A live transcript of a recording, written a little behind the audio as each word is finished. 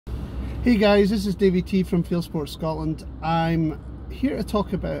Hey guys, this is Davey T from Field Sports Scotland. I'm here to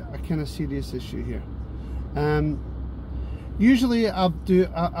talk about a kind of serious issue here. Usually I've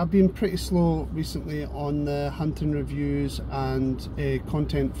been pretty slow recently on the hunting reviews and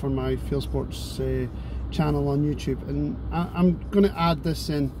content for my Field Sports channel on YouTube, and I'm going to add this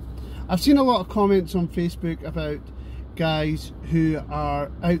in. I've seen a lot of comments on Facebook about guys who are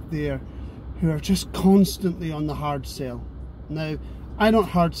out there who are just constantly on the hard sell. Now, I don't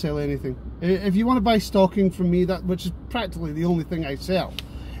hard sell anything. If you want to buy stocking from me, which is practically the only thing I sell,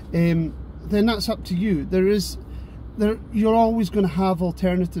 then that's up to you. You're always going to have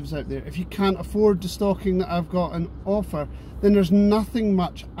alternatives out there. If you can't afford the stocking that I've got on offer, then there's nothing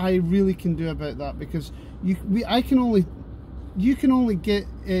much I really can do about that, because you can only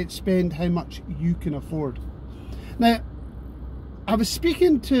spend how much you can afford. Now, I was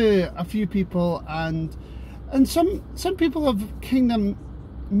speaking to a few people, and some people have kind of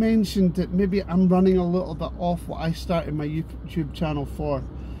mentioned that maybe I'm running a little bit off what I started my YouTube channel for.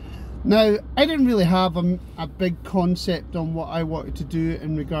 Now, I didn't really have a big concept on what I wanted to do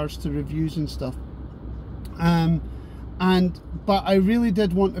in regards to reviews and stuff, but I really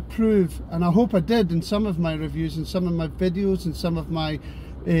did want to prove, and I hope I did in some of my reviews and some of my videos and some of my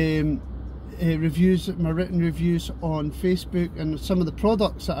reviews, my written reviews on Facebook, and some of the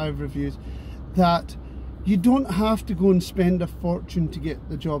products that I've reviewed, that you don't have to go and spend a fortune to get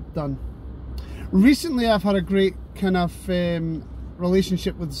the job done. Recently I've had a great kind of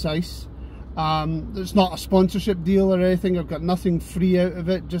relationship with Zeiss. It's not a sponsorship deal or anything. I've got nothing free out of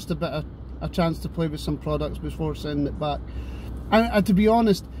it, just a chance to play with some products before sending it back. And to be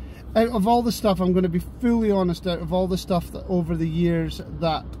honest, out of all the stuff, I'm going to be fully honest, out of all the stuff that over the years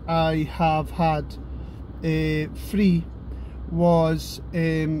that I have had free, was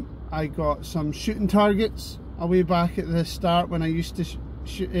I got some shooting targets a way back at the start when I used to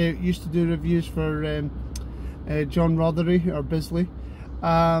do reviews for John Rothery or Bisley.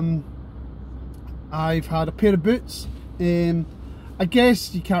 I've had a pair of boots. I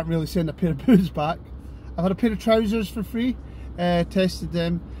guess you can't really send a pair of boots back. I've had a pair of trousers for free, tested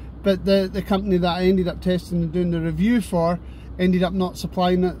them, but the company that I ended up testing and doing the review for ended up not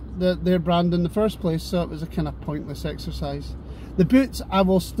supplying their brand in the first place, so it was a kind of pointless exercise. The boots I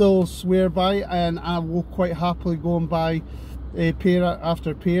will still swear by, and I will quite happily go and buy pair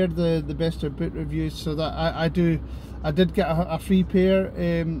after pair the best of boot reviews, so that I did get a free pair,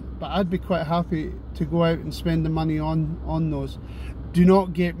 but I'd be quite happy to go out and spend the money on those. Do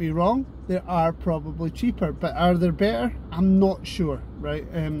not get me wrong, there are probably cheaper, but are there better? I'm not sure, right?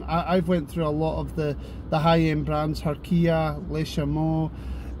 I've went through a lot of the high-end brands, Harkia, Les Chameaux,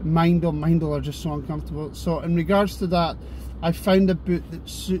 Mindel are just so uncomfortable. So in regards to that, I found a boot that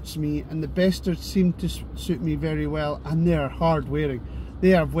suits me, and the Besters seem to suit me very well, and they are hard wearing. They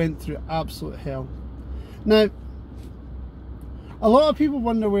have went through absolute hell. Now, a lot of people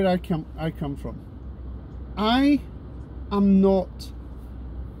wonder where I come from. I am not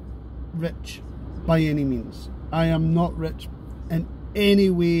rich by any means. I am not rich in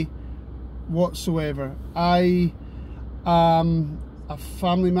any way whatsoever. I am a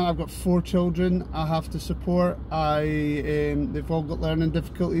family man. I've got 4 children I have to support. They've all got learning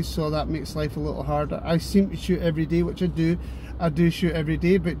difficulties, so that makes life a little harder. I seem to shoot every day, which I do shoot every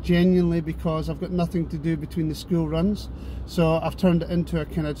day, but genuinely because I've got nothing to do between the school runs, so I've turned it into a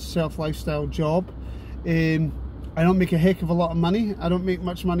kind of self-lifestyle job. I don't make a heck of a lot of money. I don't make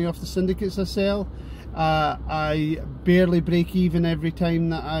much money off the syndicates I sell. I barely break even every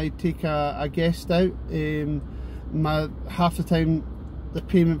time that I take a guest out. Half the time the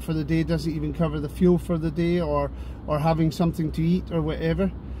payment for the day doesn't even cover the fuel for the day, or having something to eat or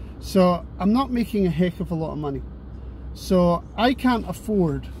whatever. So I'm not making a heck of a lot of money. So I can't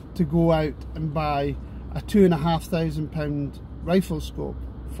afford to go out and buy a £2,500 rifle scope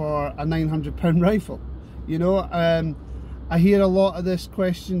for a £900 rifle. You know, I hear a lot of this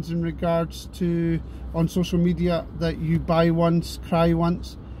questions in regards to on social media that you buy once, cry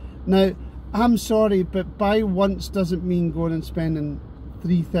once. Now, I'm sorry, but buy once doesn't mean going and spending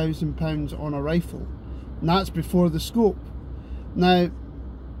 £3,000 on a rifle, and that's before the scope. Now,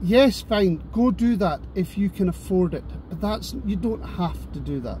 yes, fine, go do that if you can afford it, but you don't have to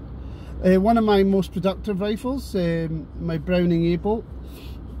do that. One of my most productive rifles, my Browning A-Bolt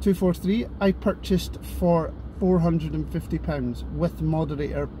 243, I purchased for £450 with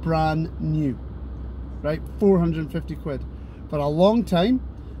moderator, brand new, right? 450 quid. For a long time,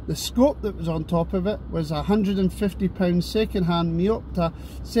 the scope that was on top of it was £150 second hand Miyota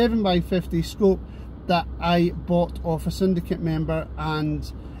 7x50 scope that I bought off a syndicate member,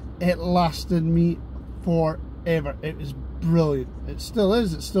 and it lasted me forever. It was brilliant. It still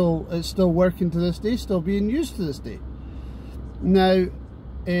is. It's still working to this day, still being used to this day. Now,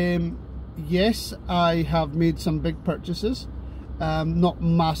 yes, I have made some big purchases, not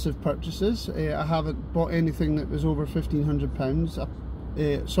massive purchases. I haven't bought anything that was over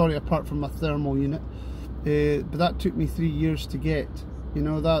 £1,500, sorry, apart from my thermal unit, but that took me 3 years to get. You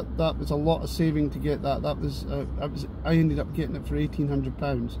know, that was a lot of saving to get that. I ended up getting it for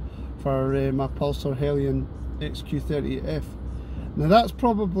 £1,800 for my Pulsar Helion XQ30F. Now that's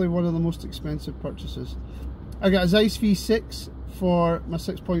probably one of the most expensive purchases. I got a Zeiss V6 for my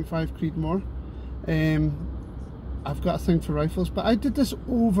 6.5 Creedmoor. I've got a thing for rifles, but I did this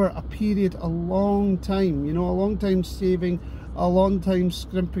over a period, a long time, you know, a long time saving, a long time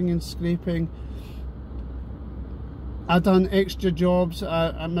scrimping and scraping. I done extra jobs.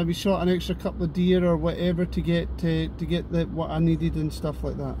 I maybe shot an extra couple of deer or whatever to get what I needed and stuff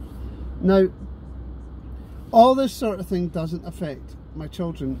like that. Now, all this sort of thing doesn't affect my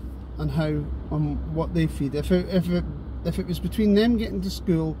children and how what they feed. If it was between them getting to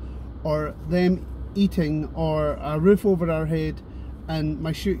school or them eating or a roof over our head and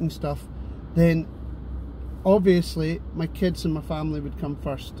my shooting stuff, then obviously my kids and my family would come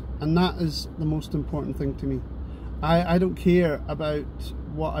first, and that is the most important thing to me. I don't care about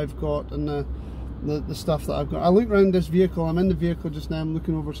what I've got and the stuff that I've got. I look around this vehicle. I'm in the vehicle just now. I'm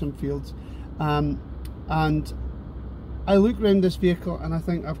looking over some fields, and I look around this vehicle and I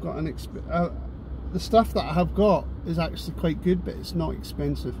think I've got the stuff that I have got is actually quite good, but it's not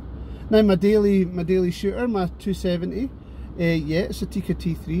expensive. Now my daily shooter, my 270, yeah, it's a Tikka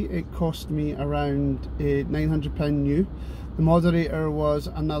T3. It cost me around £900 new. The moderator was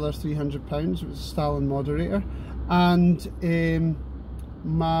another £300. It was a Stalin moderator, and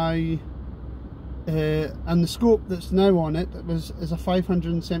the scope that's now on it is a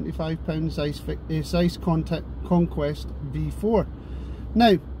 £575 Zeiss Conquest V4.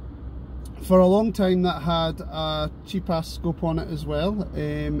 Now, for a long time that had a cheap ass scope on it as well.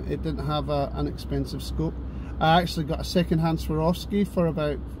 It didn't have an expensive scope. I actually got a second-hand Swarovski for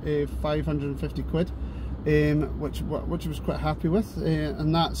about 550 quid, which I was quite happy with,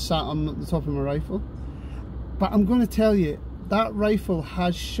 and that sat on the top of my rifle. But I'm going to tell you, that rifle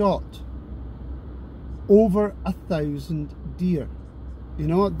has shot over 1,000 deer. You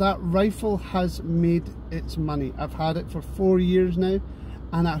know, that rifle has made its money. I've had it for 4 years now,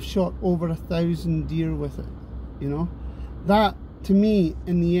 and I've shot over 1,000 deer with it. You know, that to me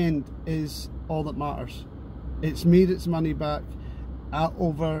in the end is all that matters. It's made its money back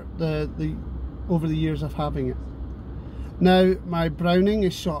over the years of having it. Now my Browning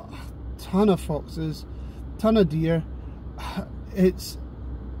has shot a ton of foxes, ton of deer.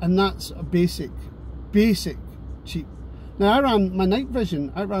 And that's a basic cheap. Now I ran my night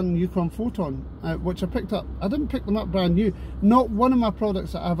vision. I ran Yukon Photon, which I picked up. I didn't pick them up brand new. Not one of my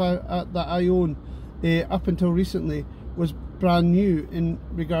products that I own up until recently was brand new in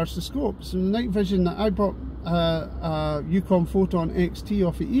regards to scopes. So the night vision that I bought, Yukon Photon XT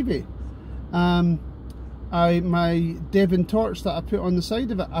off of eBay. My Devon torch that I put on the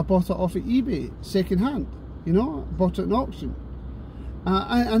side of it, I bought it off of eBay, second hand. You know, I bought it in auction.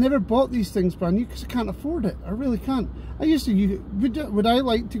 I never bought these things brand new because I can't afford it. I really can't. I used to. Would I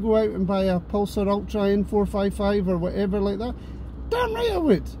like to go out and buy a Pulsar Ultra N455 or whatever like that? Damn right I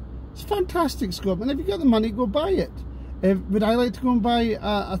would. It's a fantastic scope, and if you got the money, go buy it. Would I like to go and buy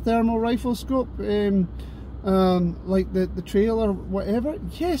a thermal rifle scope, like the Trail or whatever?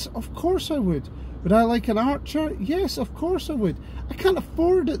 Yes, of course I would. Would I like an Archer? Yes, of course I would. I can't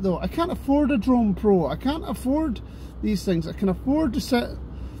afford it though. I can't afford a Drone Pro. I can't afford these things. I can afford to set,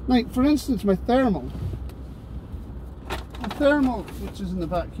 like for instance, my thermal. My thermal, which is in the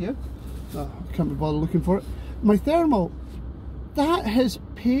back here. Oh, I can't be bothered looking for it. My thermal, that has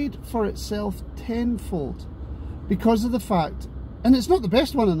paid for itself tenfold because of the fact, and it's not the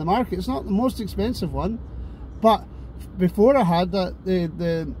best one in the market. It's not the most expensive one, but before I had that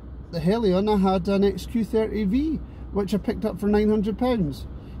the Helion, I had an XQ30V, which I picked up for £900.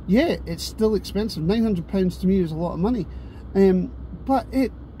 Yeah, it's still expensive. £900 to me is a lot of money, but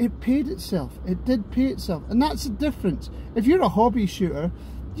it paid itself. It did pay itself, and that's the difference. If you're a hobby shooter,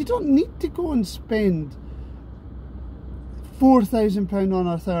 you don't need to go and spend £4,000 on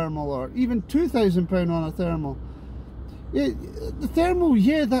a thermal or even £2,000 on a thermal. Yeah, the thermal,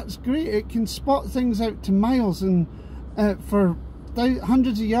 yeah, that's great. It can spot things out to miles and for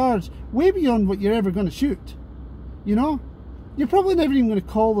hundreds of yards, way beyond what you're ever going to shoot. You know, you're probably never even going to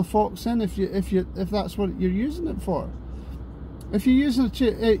call the fox in if that's what you're using it for. If you're using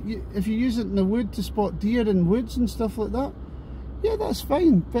if you use it in the wood to spot deer in woods and stuff like that, yeah, that's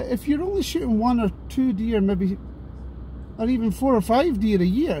fine. But if you're only shooting 1 or 2 deer, maybe or even 4 or 5 deer a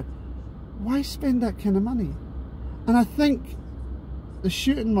year. Why spend that kind of money? And I think the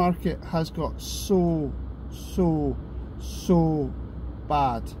shooting market has got so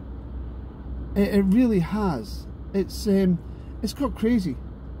bad. It really has. It's got crazy.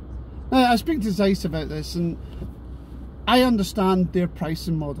 Now, I speak to Zeiss about this, and I understand their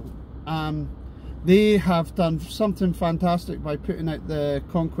pricing model. They have done something fantastic by putting out the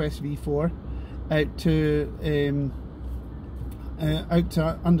Conquest V4 out to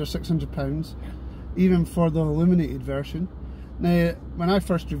under £600, even for the illuminated version. Now, when I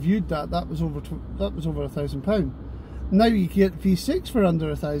first reviewed that was over £1,000. Now you get V6 for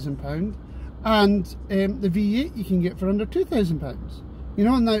under £1,000, and the V8 you can get for under £2,000. You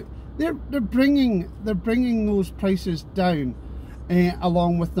know, now they're bringing those prices down,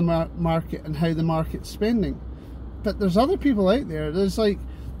 along with the market and how the market's spending. But there's other people out there. There's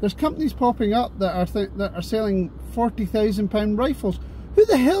companies popping up that are selling £40,000 rifles. Who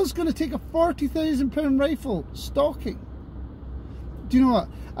the hell's going to take a £40,000 rifle stocking? Do you know what?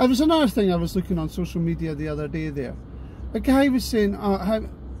 There was another thing I was looking on social media the other day there. A guy was saying,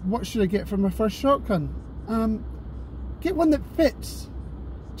 what should I get for my first shotgun? Get one that fits.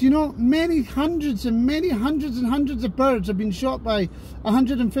 Do you know, many hundreds and hundreds of birds have been shot by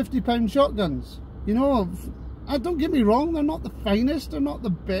 £150 shotguns. You know, don't get me wrong, they're not the finest, they're not the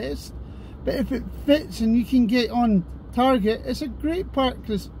best. But if it fits and you can get on target, it's a great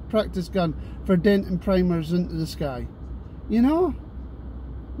practice gun for denting primers into the sky. You know?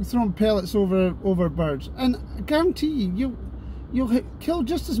 You're throwing pellets over birds, and I guarantee you'll kill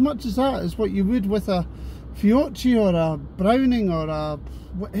just as much as that as what you would with a Fiocchi or a Browning or a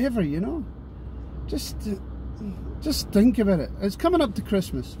whatever. You know, just think about it. It's coming up to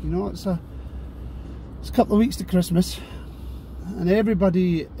Christmas. You know, it's a couple of weeks to Christmas, and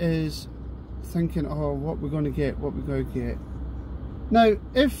everybody is thinking, oh, what we're going to get, what we're going to get. Now,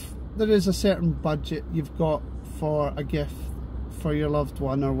 if there is a certain budget you've got for a gift for your loved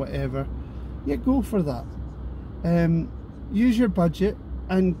one or whatever, yeah, go for that. Use your budget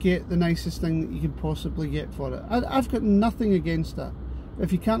and get the nicest thing that you can possibly get for it. I've got nothing against that.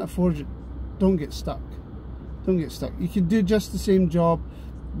 If you can't afford it, don't get stuck. Don't get stuck. You can do just the same job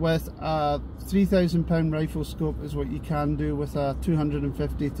with a £3,000 rifle scope as what you can do with a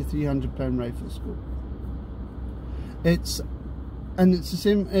 £250 to £300 rifle scope. It's the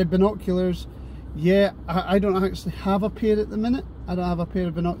same. Binoculars. Yeah, I don't actually have a pair at the minute. I don't have a pair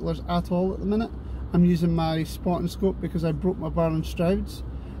of binoculars at all at the minute. I'm using my spotting scope because I broke my Barron Strouds.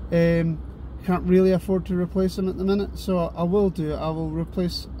 Can't really afford to replace them at the minute, so I will do it. I will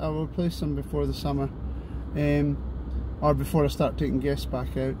replace them before the summer, or before I start taking guests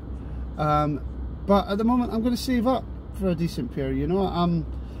back out. But at the moment, I'm going to save up for a decent pair. You know,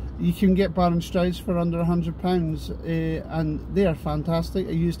 you can get Barron Strouds for under £100, and they are fantastic.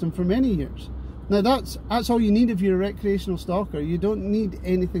 I used them for many years. Now that's all you need if you're a recreational stalker. You don't need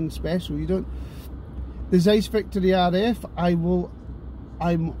anything special. You don't. The Zeiss Victory RF,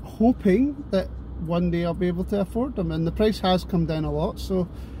 I'm hoping that one day I'll be able to afford them, and the price has come down a lot, so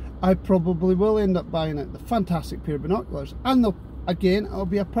I probably will end up buying it. The fantastic pair of binoculars, and again, it'll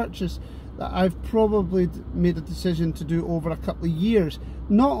be a purchase that I've probably made a decision to do over a couple of years,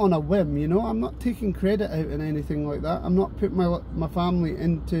 not on a whim. You know, I'm not taking credit out in anything like that. I'm not putting my family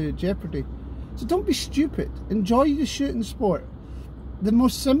into jeopardy. So don't be stupid. Enjoy the shooting sport. The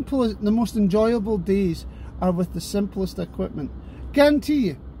most enjoyable days are with the simplest equipment. Guarantee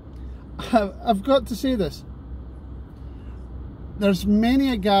you, I've got to say this. There's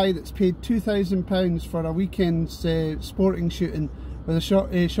many a guy that's paid £2,000 for a weekend sporting shooting with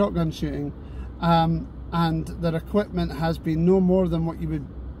a shotgun shooting, and their equipment has been no more than what you would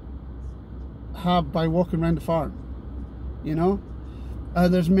have by walking around a farm. You know,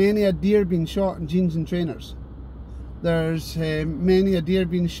 there's many a deer being shot in jeans and trainers. There's many a deer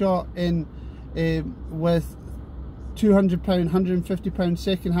being shot in with £200, £150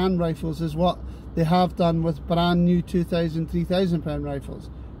 second-hand rifles is what they have done with brand new £2,000, £3,000 rifles.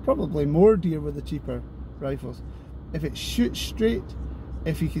 Probably more deer with the cheaper rifles. If it shoots straight,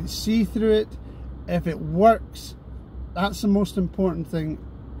 if you can see through it, if it works, that's the most important thing.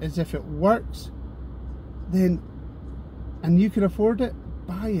 Is if it works, then, and you can afford it,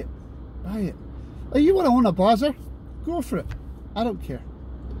 buy it. Buy it. If you want to own a Blazer, go for it. I don't care.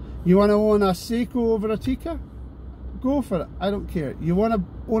 You want to own a Seiko over a Tikka? Go for it. I don't care. You want to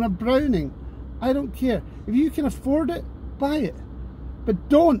own a Browning? I don't care. If you can afford it, buy it. But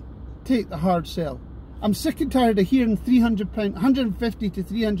don't take the hard sell. I'm sick and tired of hearing £300, £150 to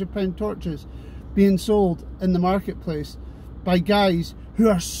 £300 torches being sold in the marketplace by guys who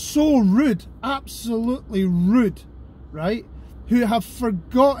are so rude, absolutely rude right, who have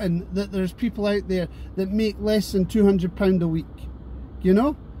forgotten that there's people out there that make less than £200 a week, you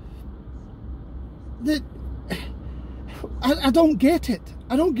know? That I don't get it.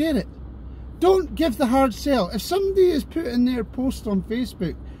 I don't get it. Don't give the hard sell. If somebody is putting their post on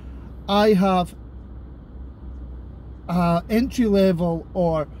Facebook, I have entry level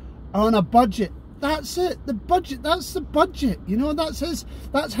or on a budget, that's it. The budget, that's the budget, you know, that's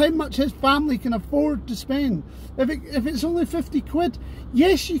how much his family can afford to spend. If it's only 50 quid,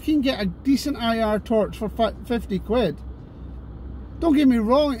 yes, you can get a decent IR torch for 50 quid. Don't get me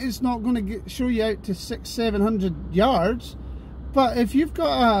wrong, it's not going to show you out to 600-700 yards, but if you've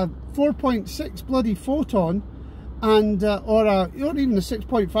got a 4.6 bloody photon and or even a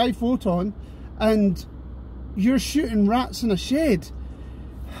 6.5 photon, and you're shooting rats in a shed,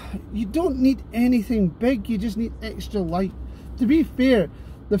 you don't need anything big, you just need extra light. To be fair,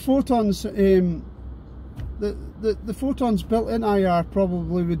 the photons the photons built in IR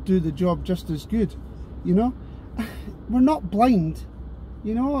probably would do the job just as good, you know. We're not blind,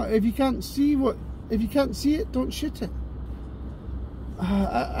 you know. If you can't see it, don't shoot it.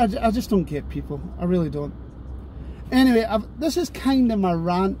 I just don't get people. I really don't. Anyway, this is kind of my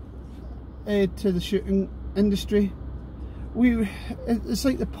rant to the shooting industry. It's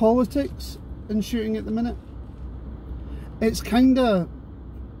like the politics in shooting at the minute. It's kind of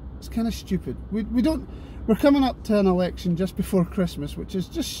stupid. We're coming up to an election just before Christmas, which is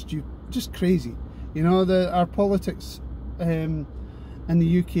just stupid, just crazy. You know, our politics in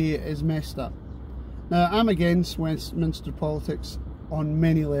the UK is messed up. Now, I'm against Westminster politics on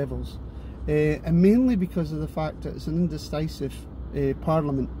many levels, and mainly because of the fact that it's an indecisive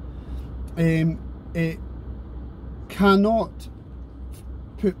parliament. It cannot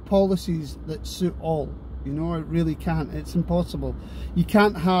put policies that suit all, you know. It really can't. It's impossible. You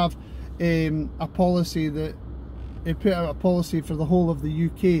can't have a policy that put out a policy for the whole of the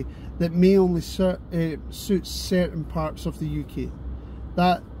UK that may only suit certain parts of the UK.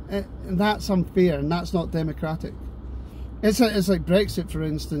 That's unfair, and that's not democratic. It's like Brexit, for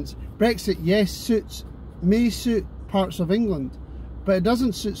instance. Brexit, yes, may suit parts of England, but it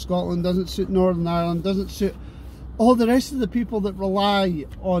doesn't suit Scotland, doesn't suit Northern Ireland, doesn't suit all the rest of the people that rely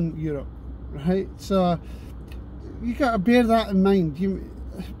on Europe, right? So you got to bear that in mind.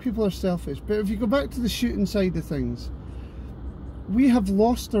 People are selfish. But if you go back to the shooting side of things, we have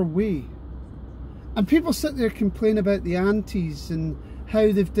lost our way. And people sit there and complain about the antis and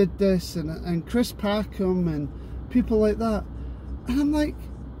how they've did this, and Chris Packham and people like that. And I'm like,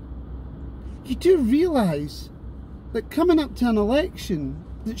 you do realise that coming up to an election,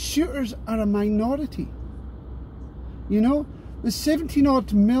 that shooters are a minority. You know, there's 17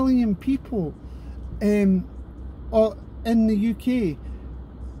 odd million people in the UK.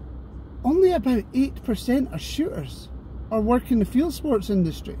 Only about 8% are shooters or work in the field sports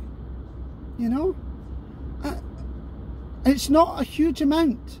industry. You know, it's not a huge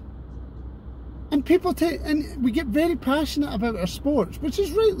amount. And people and we get very passionate about our sports, which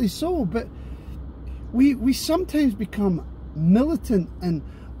is rightly so, but we sometimes become militant and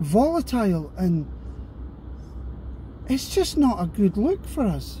volatile, and it's just not a good look for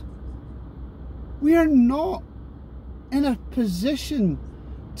us. We are not in a position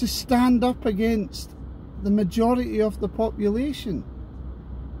to stand up against the majority of the population.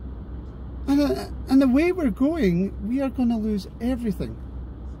 And the way we're going, we are going to lose everything.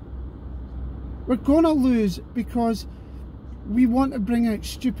 We're going to lose because we want to bring out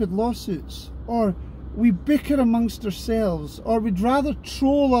stupid lawsuits, or we bicker amongst ourselves, or we'd rather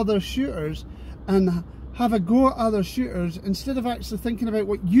troll other shooters and have a go at other shooters instead of actually thinking about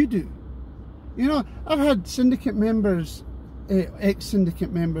what you do. You know, I've had syndicate members,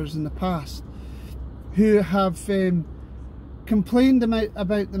 ex-syndicate members in the past, who have complained about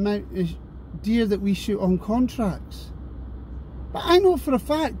the amount of deer that we shoot on contracts. But I know for a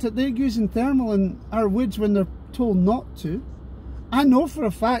fact that they're using thermal in our woods when they're told not to. I know for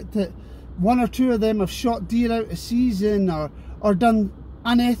a fact that one or two of them have shot deer out of season, or done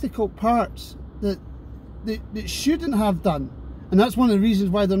unethical parts that shouldn't have done. And that's one of the reasons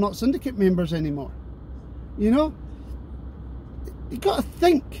why they're not syndicate members anymore. You know? You gotta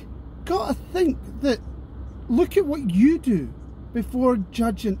think that, look at what you do before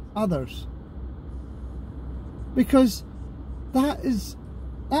judging others. Because that's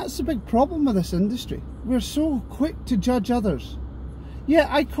a big problem with this industry. We're so quick to judge others. Yeah,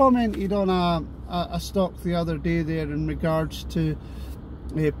 I commented on a stock the other day there in regards to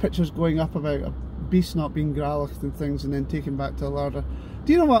pictures going up about a beast not being growled and things, and then taken back to a larder.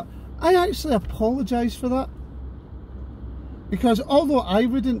 Do you know what? I actually apologise for that. Because although I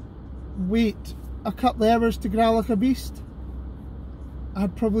wouldn't wait a couple of hours to growl like a beast,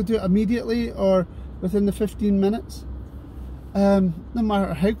 I'd probably do it immediately or within the 15 minutes, no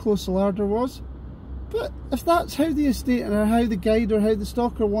matter how close the larder was. But if that's how the estate or how the guide or how the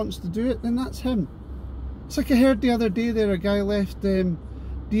stalker wants to do it, then that's him. It's like I heard the other day there, a guy left deer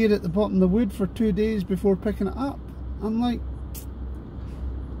at the bottom of the wood for 2 days before picking it up. I'm like,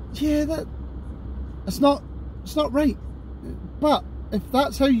 yeah, it's not right. But if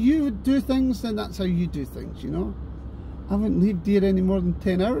that's how you would do things, then that's how you do things, you know. I wouldn't leave deer any more than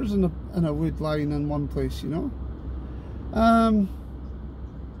 10 hours in a wood lying in one place, you know.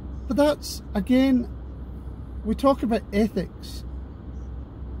 But that's, again, we talk about ethics.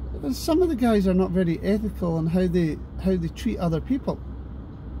 Some of the guys are not very ethical in how they treat other people,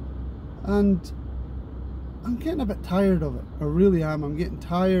 and I'm getting a bit tired of it. I really am. I'm getting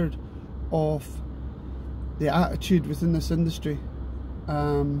tired of the attitude within this industry.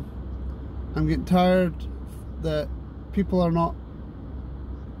 I'm getting tired that people are not,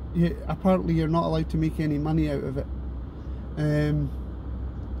 apparently you're not allowed to make any money out of it.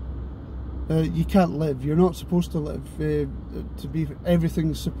 You can't live, you're not supposed to live,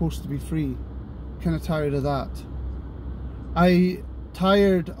 everything's supposed to be free. Kind of tired of that.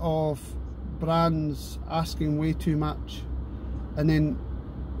 Tired of brands asking way too much and then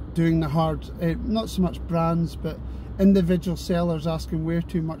doing the hard, not so much brands but individual sellers asking way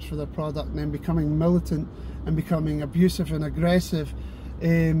too much for their product and then becoming militant and becoming abusive and aggressive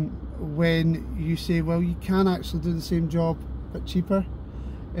when you say, well, you can actually do the same job but cheaper.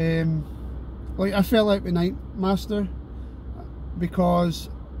 Like, I fell out with Night Master because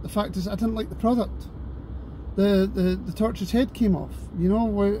the fact is I didn't like the product. The torch's head came off, you know,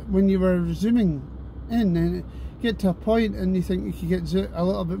 when you were zooming in, and you get to a point and you think you could get a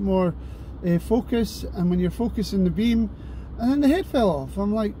little bit more focus, and when you're focusing the beam, and then the head fell off.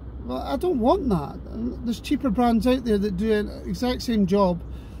 I'm like, well, I don't want that. There's cheaper brands out there that do an exact same job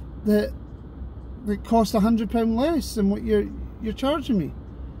that cost £100 less than what you're charging me.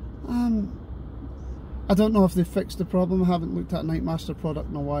 I don't know if they've fixed the problem. I haven't looked at a Night Master product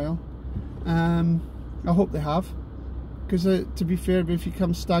in a while. I hope they have, because to be fair, if you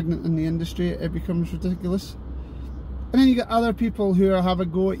become stagnant in the industry, it becomes ridiculous. And then you get other people who have a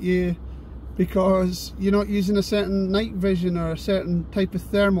go at you because you're not using a certain night vision or a certain type of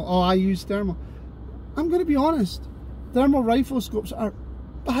thermal. Oh, I use thermal. I'm going to be honest, thermal rifle scopes are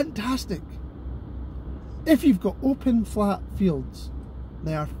fantastic. If you've got open flat fields,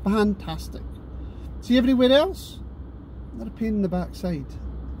 they are fantastic. See, everywhere else, they're a pain in the backside.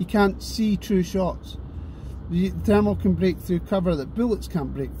 You can't see true shots. The thermal can break through cover that bullets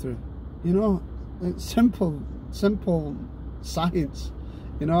can't break through. You know, it's simple science.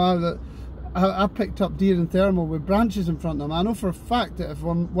 You know, I picked up deer in thermal with branches in front of them. I know for a fact that if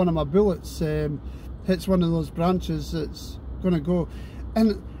one of my bullets hits one of those branches, it's going to go.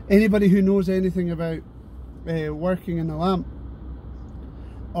 And anybody who knows anything about working in the lamp,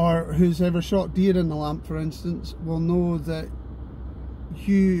 or who's ever shot deer in the lamp, for instance, will know that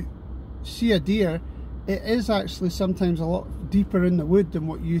you see a deer, it is actually sometimes a lot deeper in the wood than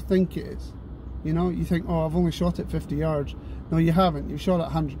what you think it is. You know, you think, oh, I've only shot it 50 yards. No, you haven't. You've shot it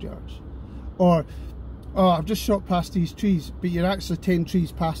 100 yards. Or, oh, I've just shot past these trees, but you're actually 10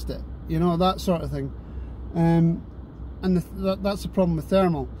 trees past it. You know, that sort of thing. And that's the problem with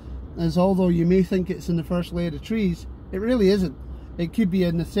thermal, is although you may think it's in the first layer of trees, it really isn't. It could be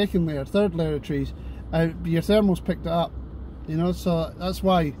in the second layer, third layer of trees. Your thermal's picked it up. You know, so that's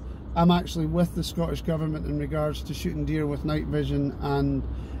why I'm actually with the Scottish Government in regards to shooting deer with night vision and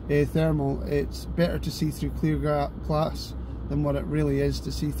thermal. It's better to see through clear glass than what it really is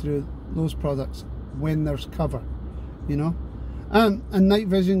to see through those products when there's cover, you know. And night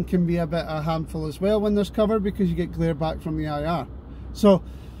vision can be a bit a handful as well when there's cover, because you get glare back from the IR. So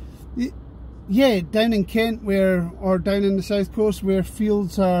yeah, down in Kent or down in the south coast where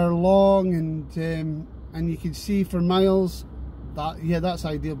fields are long and you can see for miles, that's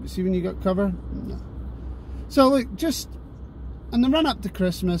ideal. But see when you got cover, no. So look, just in the run up to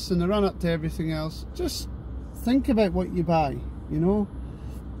Christmas and the run up to everything else, just think about what you buy, you know.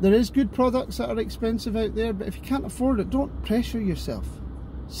 There is good products that are expensive out there, but if you can't afford it, don't pressure yourself.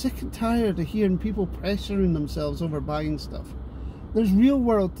 Sick and tired of hearing people pressuring themselves over buying stuff. There's real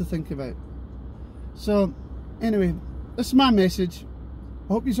world to think about. So anyway, this is my message.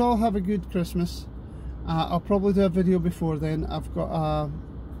 I hope you all have a good Christmas. I'll probably do a video before then. I've got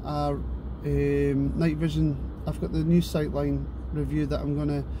a night vision. I've got the new Sightline review that I'm going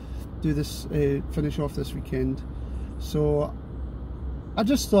to do this, finish off this weekend. So I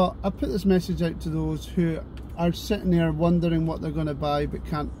just thought I'd put this message out to those who are sitting there wondering what they're going to buy but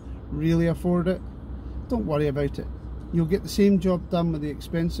can't really afford it. don't worry about it. You'll get the same job done with the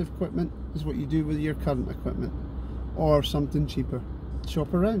expensive equipment as what you do with your current equipment, or something cheaper.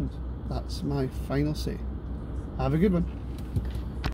 Shop around. That's my final say. Have a good one.